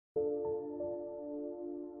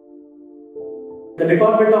The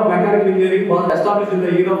Department of Mechanical Engineering was established in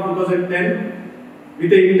the year of 2010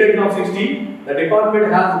 with an intake of 60. The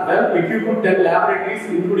department has well-equipped 10 laboratories,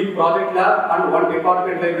 including project lab and 1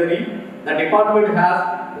 department library. The department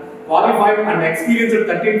has qualified and experienced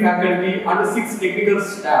 13 faculty and 6 technical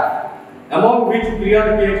staff, among which 3 are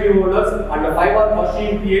PhD holders and 5 are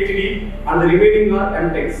pursuing PhD and the remaining are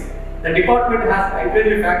MTechs. The department has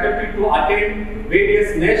encouraged faculty to attend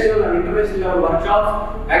various national and international level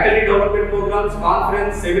workshops, faculty development programs,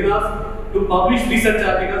 conferences, seminars, to publish research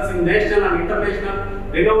articles in national and international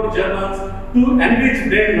renowned journals to enrich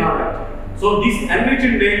their knowledge. So this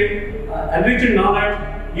enriched knowledge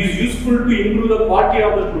is useful to improve the quality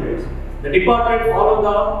of the students. The department follows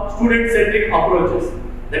the student-centric approaches.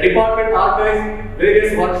 The department organizes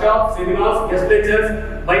various workshops, seminars, guest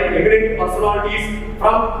lectures by eminent personalities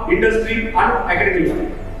from industry and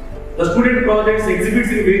academia. The student projects exhibits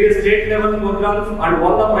in various state level programs and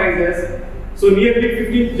won the prizes. So nearly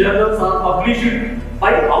 15 journals are published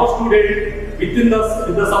by our students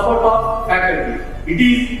with the support of faculty. It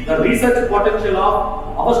is the research potential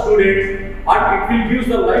of our students and it will give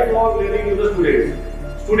the lifelong learning to the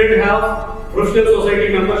students. Students have professional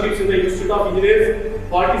society memberships in the Institute of Engineers,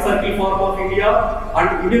 Quality Circle Forum of India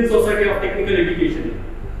and Indian Society of Technical Education.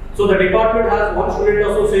 So the department has one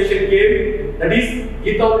student association game, that is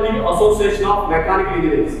Geetanjali Association of Mechanical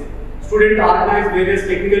Engineers. Students organize various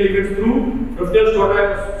technical events through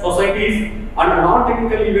professional societies and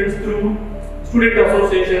non-technical events through student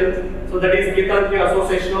associations. So that is Geetanjali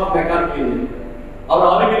Association of Mechanical Engineering.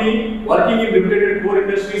 Our alumni working in reputed core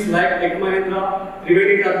industries like Tech Mahindra,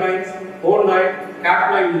 Triveni Turbines, Hyundai,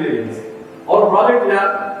 Capital Engineering. Our project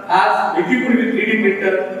lab has equipped with 3D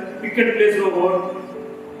printer, pick and place robot,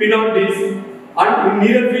 pin-out disc, and in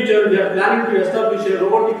near future we are planning to establish a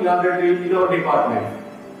robotic laboratory in our department.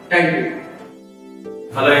 Thank you.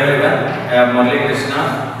 Hello everyone, I am Murali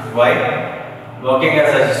Krishna, Y, working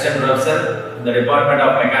as Assistant Professor in the Department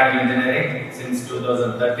of Mechanical Engineering since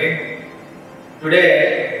 2013.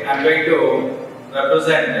 Today I am going to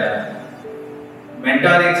represent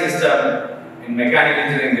mentoring system in Mechanical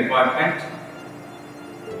Engineering Department.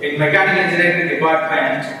 In Mechanical Engineering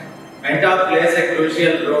Department, mentor plays a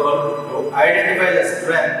crucial role to identify the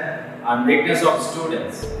strength and weakness of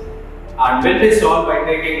students and will be solved by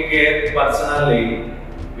taking care personally.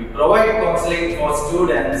 We provide counseling for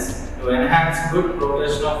students to enhance good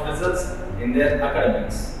progression of results in their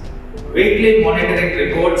academics. Weekly monitoring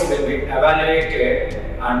reports will be evaluated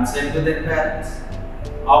and sent to their parents.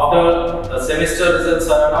 After the semester results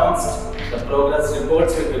are announced, the progress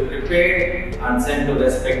reports will be prepared and sent to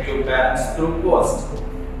respective parents through post.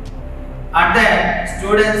 And then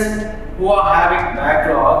students who are having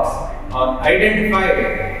backlogs are identified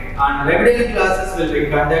and remedial classes will be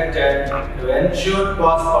conducted to ensure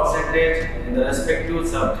pass percentage in the respective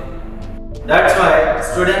subject. That's why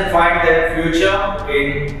students find their future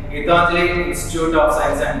in Geetanjali Institute of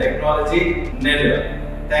Science and Technology, Nellore.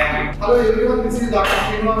 Thank you. Hello everyone, this is Dr.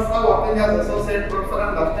 Srinivasa, working as Associate Professor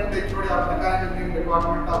and Assistant HOD of Mechanical Engineering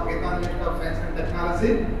Department of Geetanjali Institute of Science and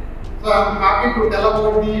Technology. So I am happy to tell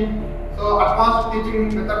about the advanced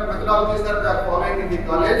teaching methodologies that we are following in the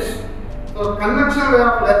college. So conventional way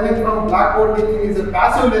of learning from blackboard teaching is a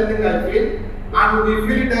passive learning, I feel, and we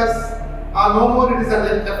feel it as no more it is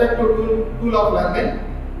an effective tool of learning.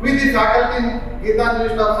 We the faculty in Geetanjali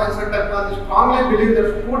Institute of Science and Technology strongly believe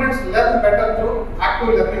that students learn better through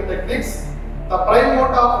active learning techniques. The prime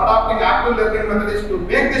mode of adopting active learning method is to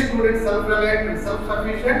make the students self-reliant and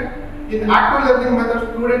self-sufficient. In active learning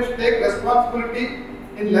method, students take responsibility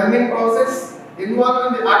in learning process,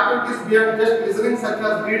 involved in the activities beyond just listening, such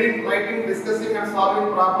as reading, writing, discussing and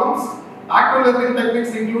solving problems. Active learning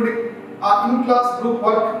techniques including in-class group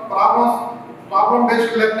work,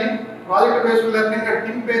 problem-based learning, project-based learning and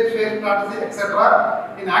team-based share strategy,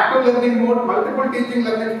 etc. In active learning mode, multiple teaching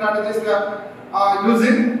learning strategies we are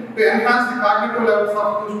using to enhance the cognitive levels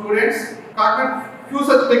of the students. Few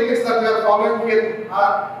such techniques that we are following here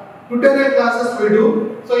are tutorial classes we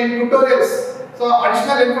do. So in tutorials,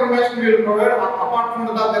 additional information we will provide apart from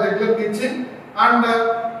the regular teaching, and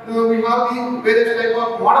we have the various type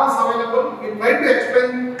of models available. We try to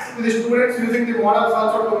explain to the students using the models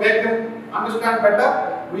also to make them understand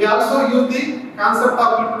better. We also use the concept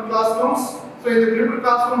of flipped classrooms. So in the flipped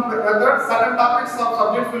classroom method, certain topics of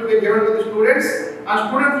subjects will be given to the students and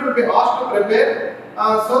students will be asked to prepare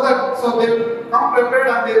so they will come prepared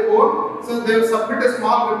on their own. So they will submit a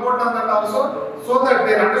small report on that also, so that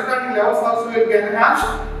their understanding levels also will be enhanced.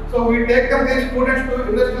 So we take them, these students, to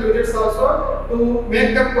industrial visits also to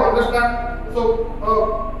make them to understand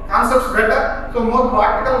concepts better. So more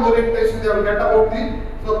practical orientation they will get about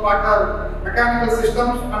the mechanical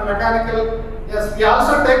systems and mechanical. Yes, we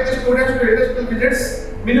also take the students to industrial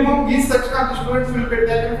visits. Minimum each section of the students will be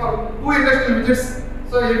taken for 2 industrial visits.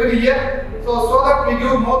 So every year, so that we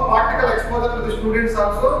give more practical exposure to the students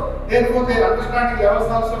also. Therefore, their understanding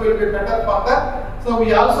levels also will be better further. So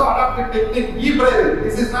we also adopt the technique e-brary.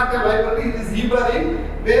 This is not a library, it is e-brary,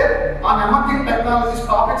 where on emerging technologies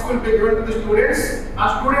topics will be given to the students and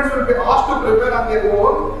students will be asked to prepare on their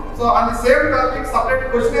own. So on the same topic,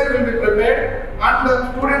 separate questionnaire will be prepared and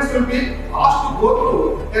the students will be asked to go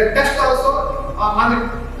through a test also on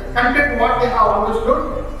the content what they have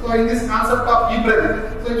understood. So in this concept of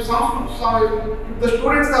e-brary. So if the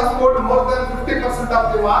students have scored more than 50%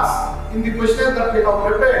 of the marks in the questionnaire that we have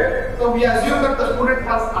prepared, so we assume that the student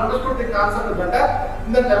has understood the concept better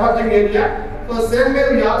in that emerging area. So same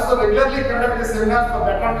way we also regularly conduct the seminars for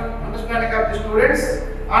better understanding of the students,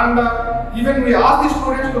 and even we ask the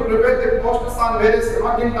students to prepare their posters on various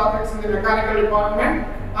emerging topics in the mechanical department,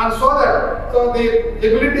 and so the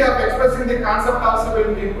ability of expressing the concept also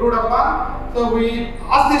will be improved upon. So we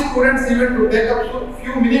ask the students even to take up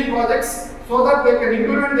few mini projects so that they can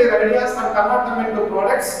implement their ideas and convert them into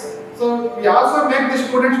products. So we also make the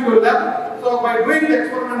students to learn. So by doing the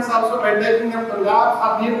experiments also, by taking them to labs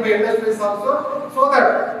or nearby industries also, so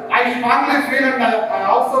that I strongly feel and I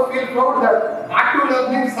also feel proud that active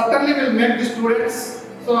learning certainly will make the students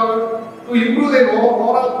to improve their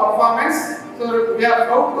overall performance. So we are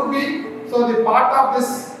proud to be the part of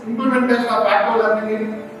this implementation of active learning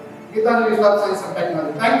in Geethanjali Institute of Science and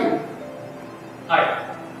Technology. Thank you.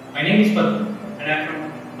 Hi, my name is Padma and I am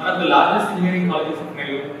from one of the largest engineering colleges of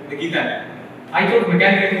Nellore, the Geethanjali. I chose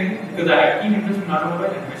mechanical engineering because I had keen interest in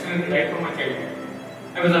automobile and machinery right from my childhood.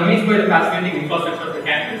 I was amazed by the fascinating infrastructure of the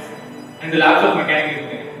campus and the labs of mechanical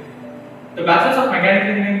engineering. The Bachelor's of Mechanical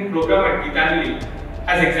Engineering program at Geethanjali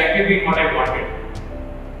has exactly been what I wanted.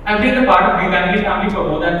 I have been a part of Geethanjali family for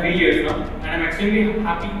more than 3 years now, and I am extremely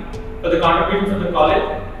happy for the contributions of the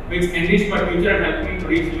college, which enriched my future and helped me to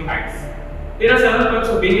reach new heights. There are several perks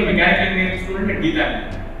of being a mechanical engineering student at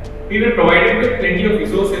Geethanjali. We were provided with plenty of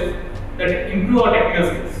resources that improve our technical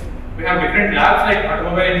skills. We have different labs like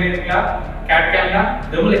automobile engineering lab, CAD/CAM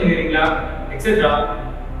lab, thermal engineering lab, etc.,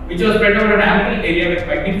 which are spread over an ample area with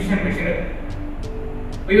magnificent machinery.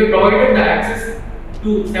 We were provided the access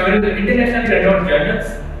to several internationally renowned journals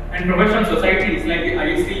and professional societies like the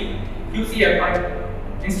IST,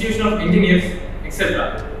 QCFI, Institution of Engineers,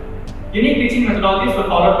 etc. Unique teaching methodologies were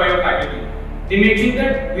followed by our faculty. They made sure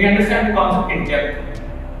that we understand the concept in depth.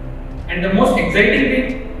 And the most exciting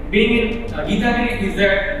thing being in Geethanjali is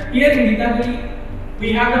that here in Geethanjali,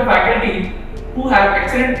 we have the faculty who have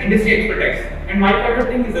excellent industry expertise. And my favorite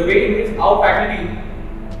thing is the way in which our faculty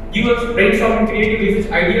give us brainstorming creative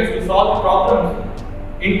research ideas to solve the problems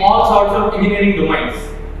in all sorts of engineering domains.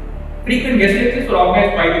 Frequent guest lectures were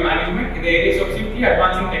organized by the management in the areas of swiftly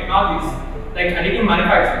advancing technologies like additive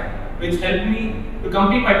manufacturing, which helped me to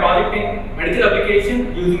complete my project in medical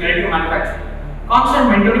application using additive manufacturing. Constant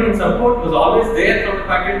mentoring and support was always there from the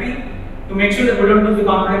faculty to make sure that we don't lose the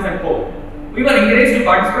confidence and hope. We were encouraged to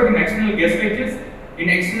participate in external guest lectures, in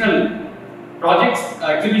external projects,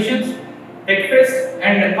 exhibitions, tech fests,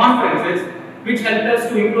 and conferences, which helped us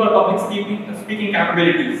to improve our public speaking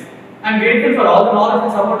capabilities. I am grateful for all the knowledge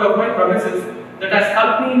and support of my professors that has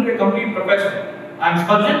helped me into a complete profession. I am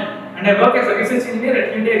Spurgeon and I work as a research engineer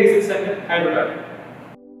at Hyundai Research Center, Hyderabad.